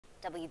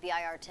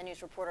WBIR 10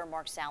 News reporter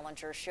Mark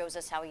Salinger shows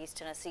us how East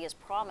Tennessee is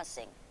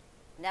promising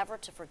never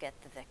to forget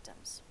the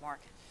victims. Mark.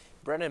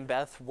 Brenna and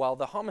Beth, while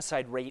the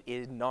homicide rate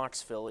in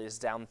Knoxville is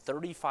down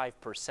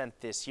 35%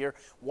 this year,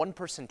 one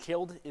person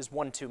killed is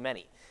one too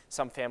many.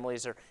 Some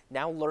families are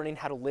now learning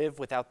how to live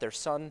without their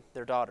son,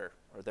 their daughter,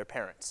 or their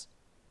parents.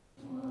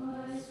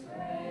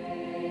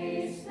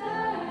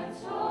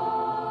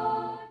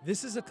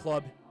 This is a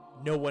club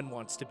no one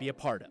wants to be a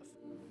part of.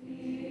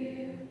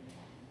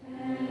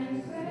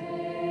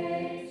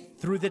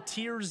 Through the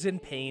tears and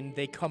pain,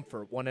 they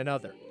comfort one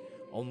another.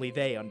 Only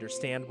they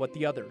understand what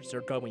the others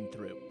are going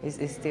through.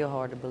 It's still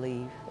hard to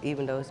believe.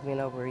 Even though it's been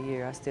over a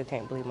year, I still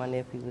can't believe my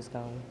nephew was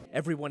gone.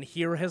 Everyone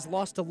here has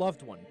lost a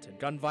loved one to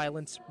gun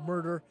violence,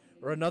 murder,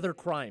 or another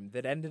crime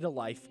that ended a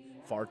life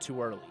far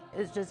too early.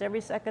 It's just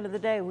every second of the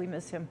day we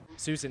miss him.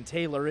 Susan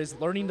Taylor is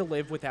learning to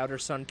live without her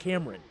son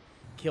Cameron,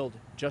 killed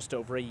just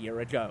over a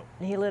year ago.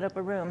 He lit up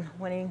a room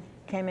when he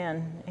came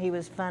in. He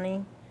was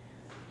funny,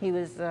 he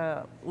was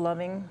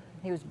loving,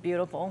 he was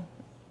beautiful,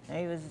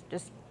 he was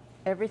just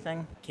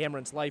everything.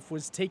 Cameron's life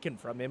was taken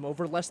from him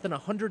over less than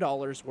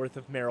 $100 worth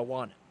of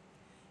marijuana.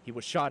 He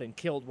was shot and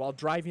killed while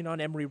driving on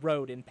Emory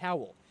Road in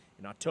Powell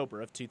in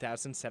October of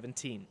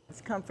 2017. It's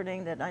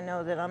comforting that I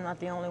know that I'm not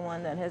the only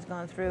one that has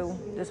gone through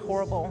this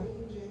horrible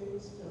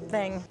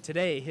thing.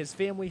 Today, his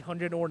family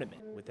hung an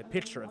ornament with a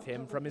picture of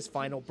him from his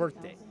final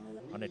birthday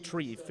on a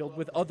tree filled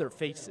with other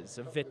faces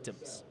of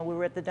victims. We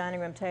were at the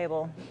dining room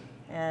table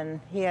and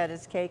he had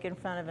his cake in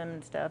front of him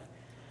and stuff.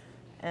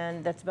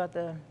 And that's about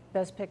the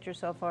best picture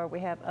so far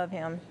we have of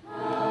him.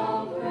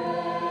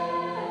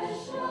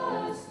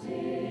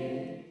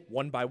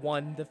 One by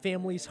one, the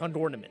families hung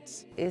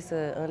ornaments. It's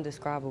an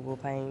indescribable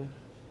pain,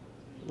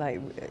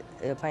 like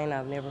a pain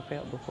I've never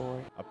felt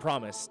before. A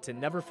promise to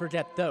never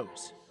forget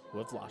those who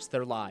have lost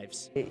their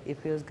lives. It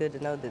feels good to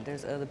know that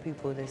there's other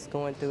people that's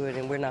going through it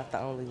and we're not the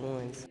only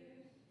ones.